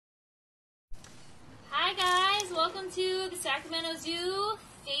to the Sacramento Zoo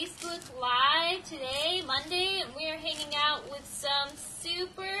Facebook Live today, Monday, and we are hanging out with some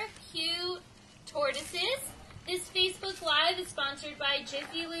super cute tortoises. This Facebook Live is sponsored by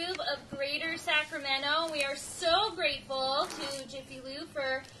Jiffy Lube of Greater Sacramento. We are so grateful to Jiffy Lube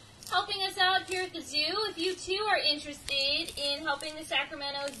for helping us out here at the zoo. If you too are interested in helping the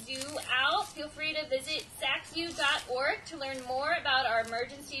Sacramento Zoo out, feel free to visit saczoo.org to learn more about our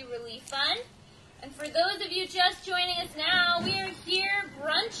emergency relief fund. And for those of you just joining us now, we are here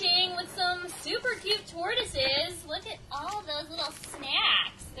brunching with some super cute tortoises. Look at all those little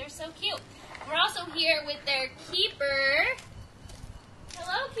snacks. They're so cute. We're also here with their keeper.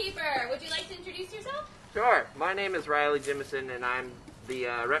 Hello, keeper. Would you like to introduce yourself? Sure. My name is Riley Jimison, and I'm the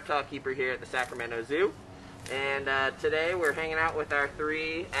reptile keeper here at the Sacramento Zoo. And today we're hanging out with our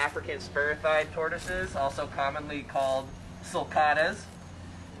 3 African spur-thighed tortoises, also commonly called sulcatas.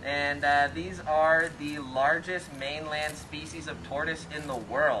 And these are the largest mainland species of tortoise in the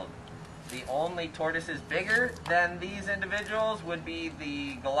world. The only tortoises bigger than these individuals would be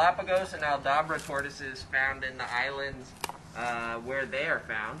the Galapagos and Aldabra tortoises found in the islands where they are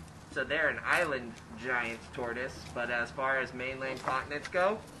found. So they're an island giant tortoise, but as far as mainland continents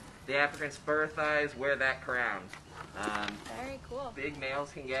go, the African spur-thighs wear that crown. Very cool. Big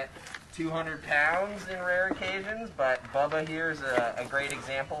males can get 200 pounds in rare occasions, but Bubba here is a great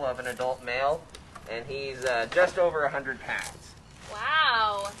example of an adult male, and he's just over 100 pounds.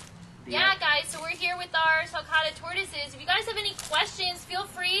 Wow. Yeah, guys, so we're here with our sulcata tortoises. If you guys have any questions, feel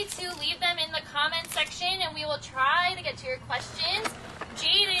free to leave them in the comment section, and we will try to get to your questions.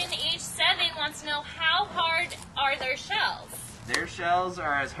 Jaden, age 7, wants to know, how hard are their shells? Their shells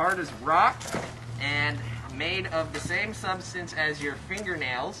are as hard as rock and made of the same substance as your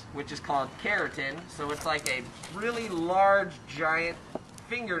fingernails, which is called keratin. So it's like a really large, giant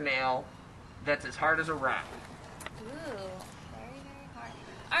fingernail that's as hard as a rock. Ooh, very, very hard.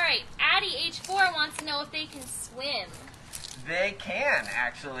 All right, Addie, age 4, wants to know if they can swim. They can,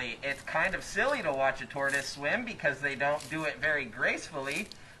 actually. It's kind of silly to watch a tortoise swim because they don't do it very gracefully,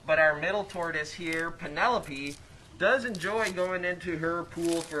 but our middle tortoise here, Penelope, does enjoy going into her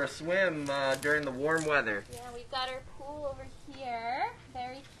pool for a swim during the warm weather. Yeah, we've got our pool over here.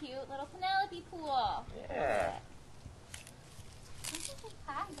 Very cute little Penelope pool. Yeah.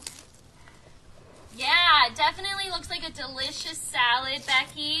 Yeah, definitely looks like a delicious salad,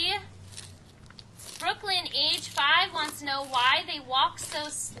 Becky. Brooklyn, age 5, wants to know why they walk so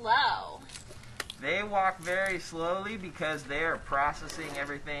slow. They walk very slowly because they are processing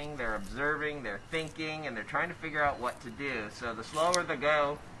everything, they're observing, they're thinking, and they're trying to figure out what to do. So the slower they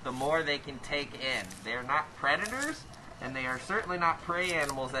go, the more they can take in. They're not predators, and they are certainly not prey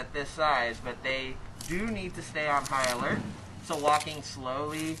animals at this size, but they do need to stay on high alert. So walking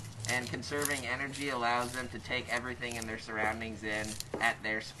slowly and conserving energy allows them to take everything in their surroundings in at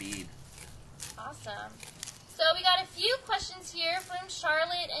their speed. Awesome. So we got a few questions here from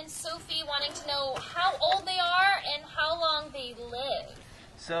Charlotte and Sophie wanting to know how old they are and how long they live.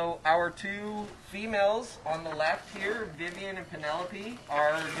 So our 2 females on the left here, Vivian and Penelope,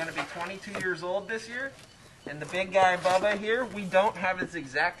 are going to be 22 years old this year. And the big guy, Bubba, here, we don't have his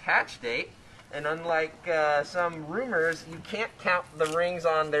exact hatch date. And unlike some rumors, you can't count the rings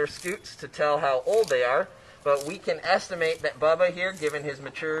on their scoots to tell how old they are. But we can estimate that Bubba here, given his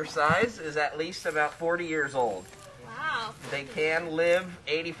mature size, is at least about 40 years old. Wow. They can live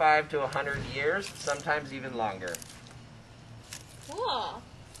 85 to 100 years, sometimes even longer. Cool. All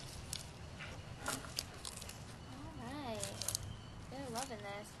right. They're loving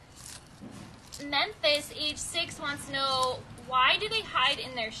this. Memphis, age 6, wants to know, why do they hide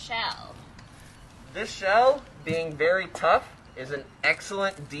in their shell? This shell, being very tough, is an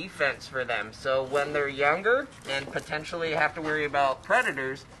excellent defense for them. So when they're younger and potentially have to worry about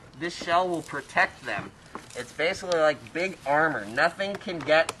predators, this shell will protect them. It's basically like big armor. Nothing can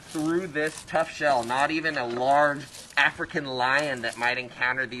get through this tough shell. Not even a large African lion that might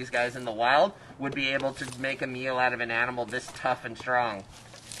encounter these guys in the wild would be able to make a meal out of an animal this tough and strong.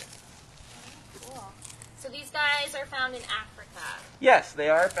 Cool. So these guys are found in Africa. Yes, they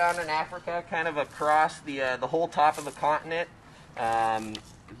are found in Africa, kind of across the whole top of the continent.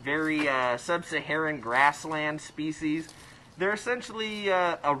 Very sub-Saharan grassland species. They're essentially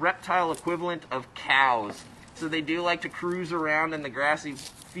a reptile equivalent of cows. So they do like to cruise around in the grassy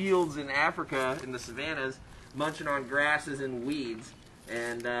fields in Africa, in the savannas, munching on grasses and weeds.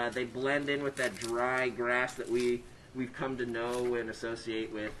 And they blend in with that dry grass that we've come to know and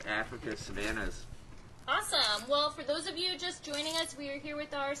associate with Africa's savannas. Awesome. Well, for those of you just joining us, we are here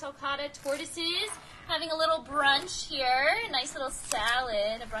with our sulcata tortoises, having a little brunch here. A nice little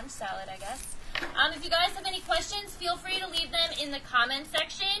salad, a brunch salad, I guess. If you guys have any questions, feel free to leave them in the comment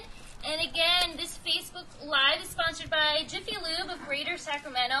section. And again, this Facebook Live is sponsored by Jiffy Lube of Greater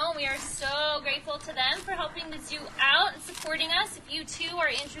Sacramento. We are so grateful to them for helping the zoo out and supporting us. If you too are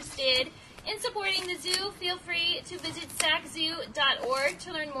interested in supporting the zoo, feel free to visit saczoo.org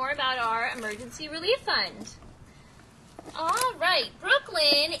to learn more about our emergency relief fund. All right,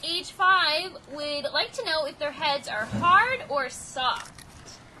 Brooklyn, age 5, would like to know if their heads are hard or soft.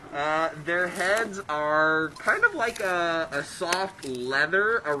 Their heads are kind of like a soft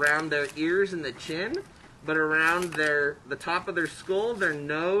leather around their ears and the chin, but around the top of their skull, their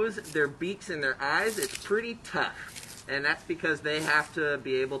nose, their beaks, and their eyes, it's pretty tough. And that's because they have to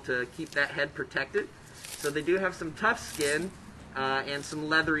be able to keep that head protected. So they do have some tough skin and some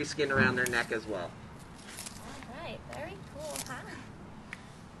leathery skin around their neck as well. All right, very cool, huh?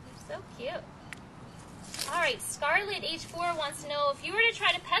 They're so cute. All right, Scarlett, age 4, wants to know if you were to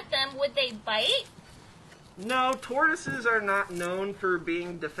try to pet them, would they bite? No, tortoises are not known for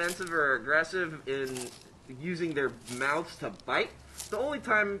being defensive or aggressive in using their mouths to bite. The only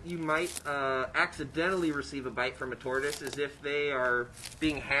time you might accidentally receive a bite from a tortoise is if they are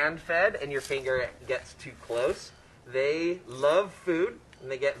being hand-fed and your finger gets too close. They love food, and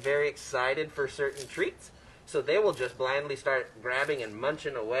they get very excited for certain treats. So they will just blindly start grabbing and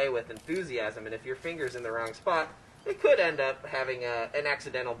munching away with enthusiasm, and if your finger's in the wrong spot, it could end up having an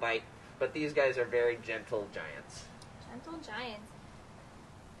accidental bite. But these guys are very gentle giants. Gentle giants.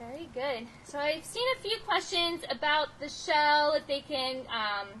 Very good. So I've seen a few questions about the shell, if they can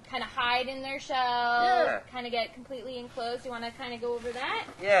kind of hide in their shell, kind of get completely enclosed. You want to kind of go over that?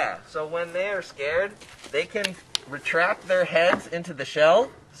 Yeah, so when they are scared, they can retract their heads into the shell.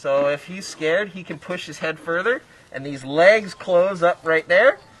 So if he's scared, he can push his head further, and these legs close up right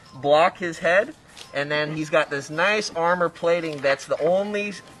there, block his head, and then he's got this nice armor plating that's the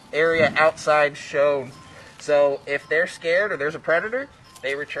only area outside shown. So if they're scared or there's a predator,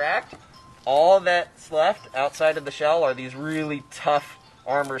 they retract. All that's left outside of the shell are these really tough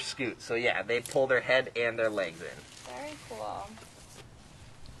armor scutes. So yeah, they pull their head and their legs in. Very cool.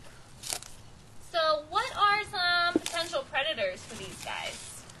 So what are some potential predators for these guys?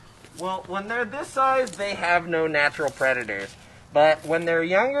 Well, when they're this size, they have no natural predators. But when they're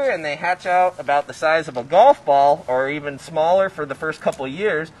younger and they hatch out about the size of a golf ball, or even smaller for the first couple of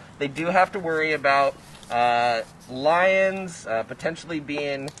years, they do have to worry about lions, potentially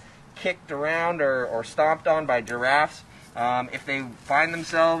being kicked around or stomped on by giraffes. If they find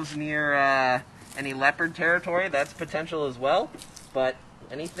themselves near any leopard territory, that's potential as well. But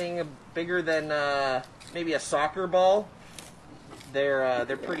anything bigger than maybe a soccer ball,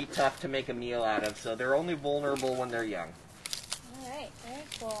 they're pretty tough to make a meal out of, so they're only vulnerable when they're young. All right, very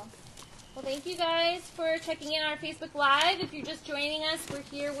cool. Well, thank you guys for checking in on our Facebook Live. If you're just joining us, we're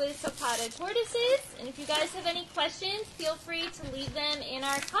here with sulcata tortoises, and if you guys have any questions, feel free to leave them in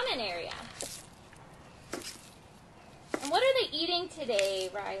our comment area. And what are they eating today,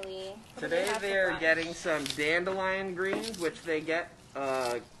 Riley? Today they're getting some dandelion greens, which they get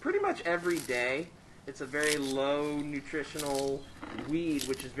pretty much every day. It's a very low nutritional weed,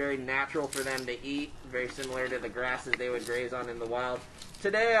 which is very natural for them to eat, very similar to the grasses they would graze on in the wild.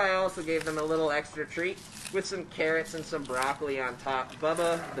 Today I also gave them a little extra treat with some carrots and some broccoli on top.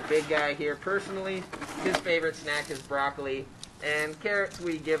 Bubba, the big guy here, personally, his favorite snack is broccoli, and carrots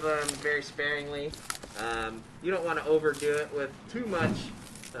we give them very sparingly. You don't want to overdo it with too much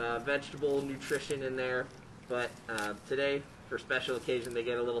vegetable nutrition in there, but today, for special occasion, they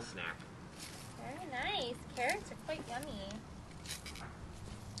get a little snack. Nice. Carrots are quite yummy.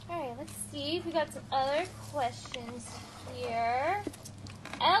 Alright, let's see if we got some other questions here.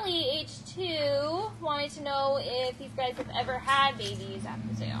 Ellie, age 2, wanted to know if these guys have ever had babies at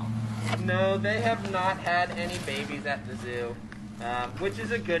the zoo. No, they have not had any babies at the zoo, which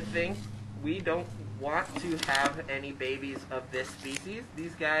is a good thing. We don't want to have any babies of this species.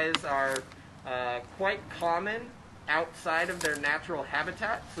 These guys are quite common outside of their natural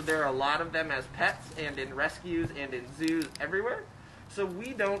habitat, so there are a lot of them as pets and in rescues and in zoos everywhere. So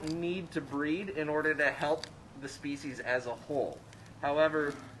we don't need to breed in order to help the species as a whole.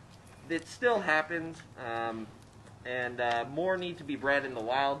 However, it still happens, and more need to be bred in the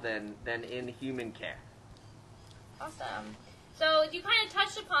wild than in human care. Awesome. So you kind of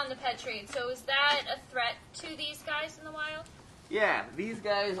touched upon the pet trade, so is that a threat to these guys in the wild? Yeah, these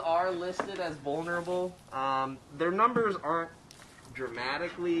guys are listed as vulnerable. Their numbers aren't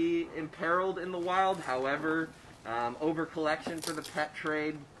dramatically imperiled in the wild. However, overcollection for the pet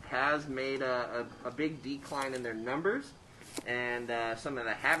trade has made a big decline in their numbers, and some of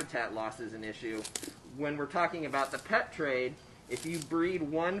the habitat loss is an issue. When we're talking about the pet trade, if you breed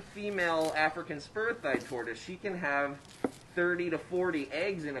one female African spur-thighed tortoise, she can have 30 to 40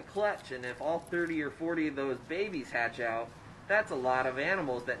 eggs in a clutch, and if all 30 or 40 of those babies hatch out, that's a lot of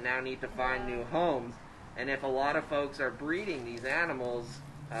animals that now need to find new homes. And if a lot of folks are breeding these animals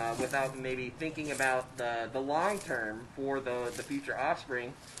without maybe thinking about the long term for the future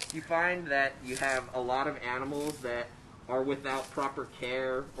offspring, you find that you have a lot of animals that are without proper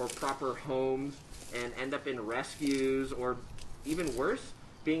care or proper homes and end up in rescues, or even worse,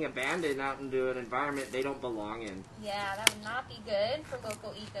 being abandoned out into an environment they don't belong in. Yeah, that would not be good for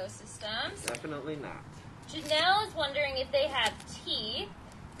local ecosystems. Definitely not. Janelle is wondering if they have teeth.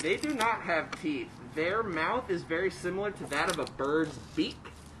 They do not have teeth. Their mouth is very similar to that of a bird's beak.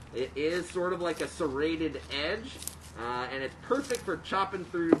 It is sort of like a serrated edge, and it's perfect for chopping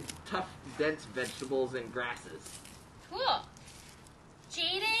through tough, dense vegetables and grasses. Cool.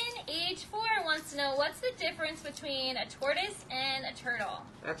 Jaden, age 4, wants to know what's the difference between a tortoise and a turtle?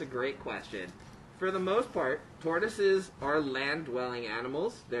 That's a great question. For the most part, tortoises are land-dwelling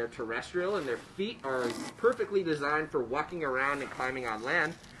animals. They're terrestrial, and their feet are perfectly designed for walking around and climbing on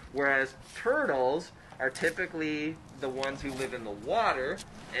land, whereas turtles are typically the ones who live in the water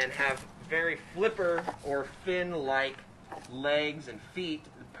and have very flipper or fin-like legs and feet,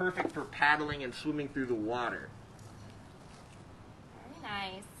 perfect for paddling and swimming through the water.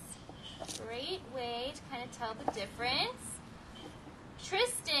 Nice. Great way to kind of tell the difference.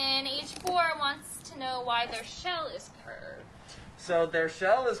 Tristan, age 4, wants to know why their shell is curved. So their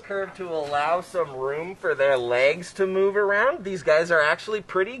shell is curved to allow some room for their legs to move around. These guys are actually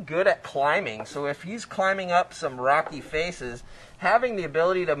pretty good at climbing. So if he's climbing up some rocky faces, having the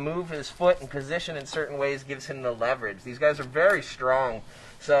ability to move his foot and position in certain ways gives him the leverage. These guys are very strong.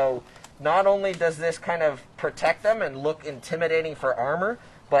 So not only does this kind of protect them and look intimidating for armor,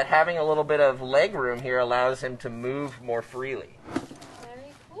 but having a little bit of leg room here allows him to move more freely.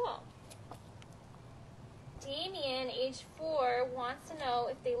 Very cool. Damien, age 4, wants to know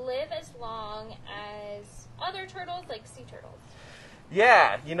if they live as long as other turtles, like sea turtles.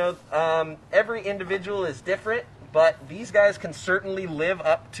 Yeah, every individual is different, but these guys can certainly live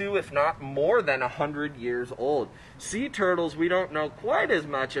up to, if not more than, 100 years old. Sea turtles we don't know quite as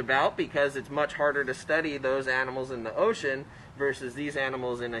much about because it's much harder to study those animals in the ocean versus these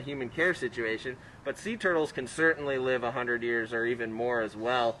animals in a human care situation. But sea turtles can certainly live 100 years or even more as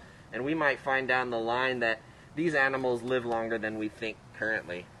well, and we might find down the line that these animals live longer than we think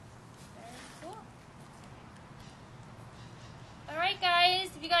currently. Very cool. Alright guys,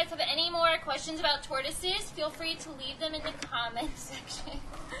 if you guys have any more questions about tortoises, feel free to leave them in the comment section.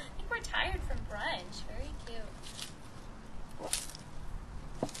 I think we're tired from brunch. Very cute.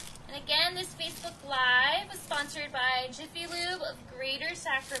 And again, this Facebook Live was sponsored by Jiffy Lube of Greater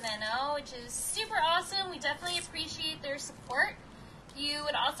Sacramento, which is super awesome. We definitely appreciate their support. If you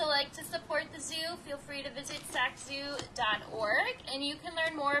would also like to support the zoo, feel free to visit saczoo.org, and you can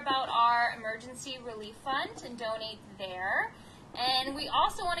learn more about our emergency relief fund and donate there. And we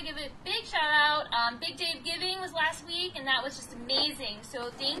also want to give a big shout out. Big Day of Giving was last week, and that was just amazing. So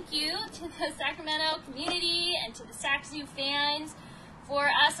thank you to the Sacramento community and to the Sac Zoo fans for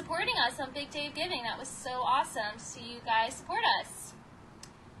supporting us on Big Day of Giving. That was so awesome to see you guys support us.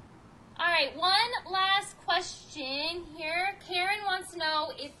 All right, one last question here. Karen wants to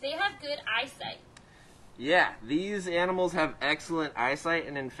know if they have good eyesight. Yeah, these animals have excellent eyesight,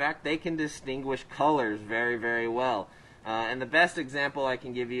 and in fact, they can distinguish colors very, very well. And the best example I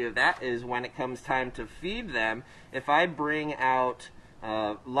can give you of that is when it comes time to feed them. If I bring out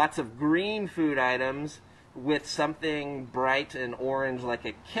lots of green food items with something bright and orange like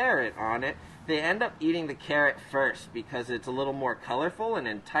a carrot on it, they end up eating the carrot first because it's a little more colorful and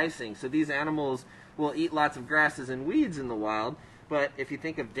enticing. So these animals will eat lots of grasses and weeds in the wild, but if you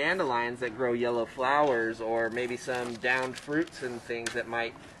think of dandelions that grow yellow flowers, or maybe some downed fruits and things that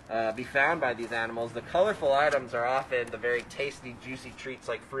might be found by these animals, the colorful items are often the very tasty, juicy treats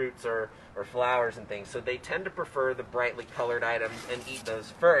like fruits or flowers and things. So they tend to prefer the brightly colored items and eat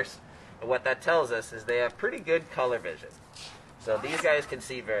those first. And what that tells us is they have pretty good color vision. So these guys can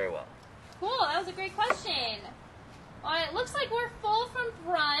see very well. Cool, that was a great question. Well, it looks like we're full from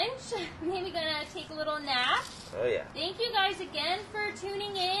brunch. Maybe gonna take a little nap. Oh yeah. Thank you guys again for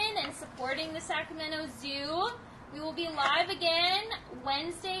tuning in and supporting the Sacramento Zoo. We will be live again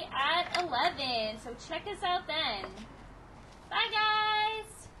Wednesday at 11, so check us out then. Bye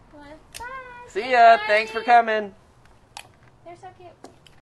guys. Bye. See ya. Thanks for coming. They're so cute.